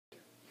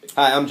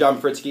Hi, I'm John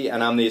Fritsky,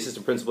 and I'm the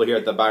assistant principal here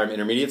at the Byram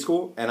Intermediate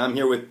School, and I'm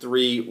here with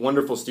three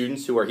wonderful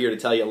students who are here to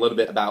tell you a little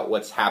bit about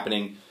what's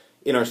happening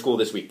in our school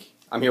this week.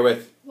 I'm here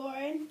with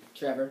Lauren,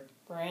 Trevor,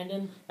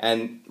 Brandon,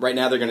 and right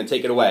now they're going to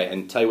take it away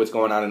and tell you what's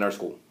going on in our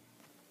school.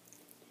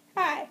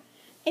 Hi.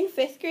 In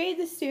 5th grade,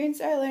 the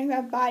students are learning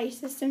about body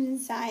systems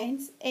and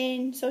science.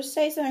 In social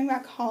studies, they're learning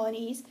about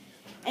colonies.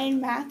 And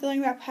in math, they're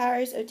learning about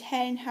powers of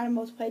 10 and how to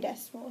multiply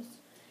decimals.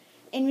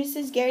 In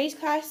Mrs. Gary's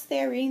class, they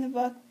are reading the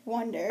book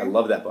Wonder. I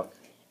love that book.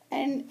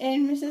 And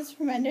in Mrs.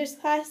 Fermender's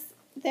class,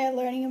 they're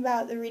learning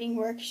about the reading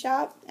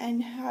workshop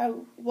and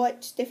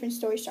what different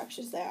story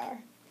structures there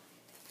are.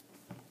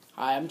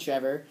 Hi, I'm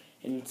Trevor.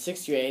 In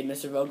 6th grade,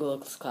 Mr.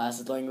 Vogel's class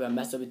is learning about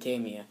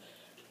Mesopotamia.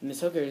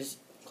 Ms. Hooker's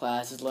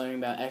class is learning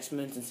about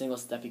exponents and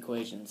single-step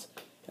equations.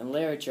 In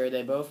literature,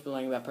 they both are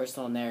learning about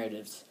personal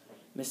narratives.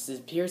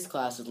 Mrs. Pierce's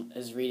class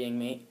is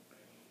reading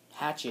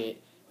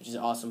Hatchet, which is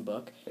an awesome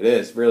book. It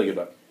is, really good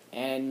book.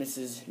 And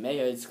Mrs.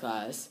 Mayhood's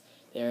class,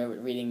 they're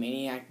reading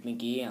Maniac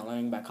McGee and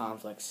learning about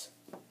conflicts.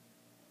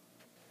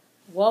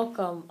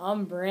 Welcome,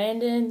 I'm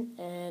Brandon,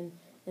 and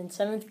in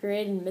 7th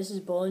grade in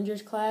Mrs.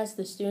 Bollinger's class,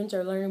 the students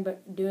are learning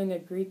about doing a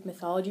Greek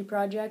mythology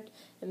project.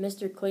 In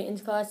Mr.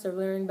 Clayton's class, they're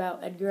learning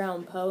about Edgar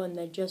Allan Poe, and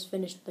they just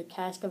finished The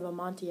Cask of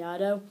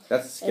Amontillado.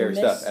 That's scary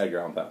stuff, Edgar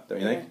Allan Poe, don't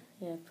you think?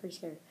 Yeah, pretty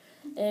scary.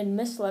 In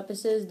Miss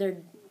Lepis's,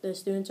 the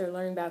students are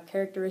learning about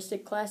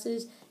characteristic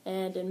classes,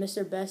 and in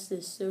Mr.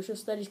 Best's social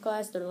studies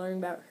class, they're learning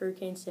about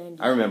Hurricane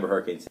Sandy. I remember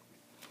Hurricane Sandy.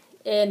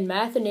 In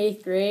math in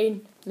 8th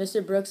grade,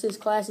 Mr. Brooks's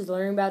class is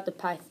learning about the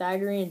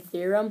Pythagorean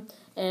theorem,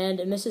 and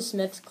in Mrs.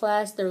 Smith's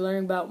class, they're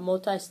learning about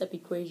multi-step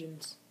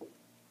equations.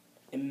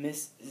 In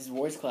Mrs.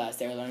 Ward's class,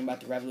 they're learning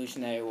about the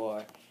Revolutionary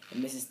War.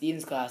 In Mrs.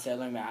 Stevens' class, they're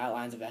learning about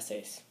outlines of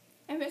essays.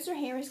 In Mr.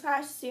 Hamer's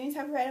class, students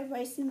have read Of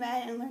Mice and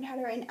Men and learned how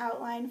to write an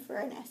outline for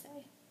an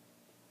essay.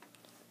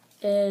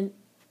 In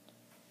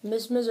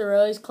Miss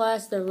Mazzarelli's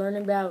class, they're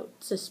learning about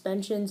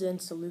suspensions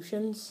and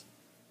solutions.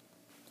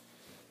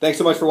 Thanks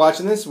so much for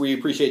watching this. We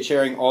appreciate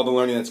sharing all the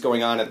learning that's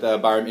going on at the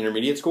Byram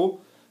Intermediate School.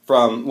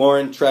 From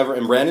Lauren, Trevor,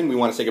 and Brandon, we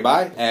want to say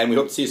goodbye, and we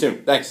hope to see you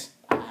soon. Thanks.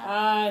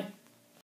 Bye.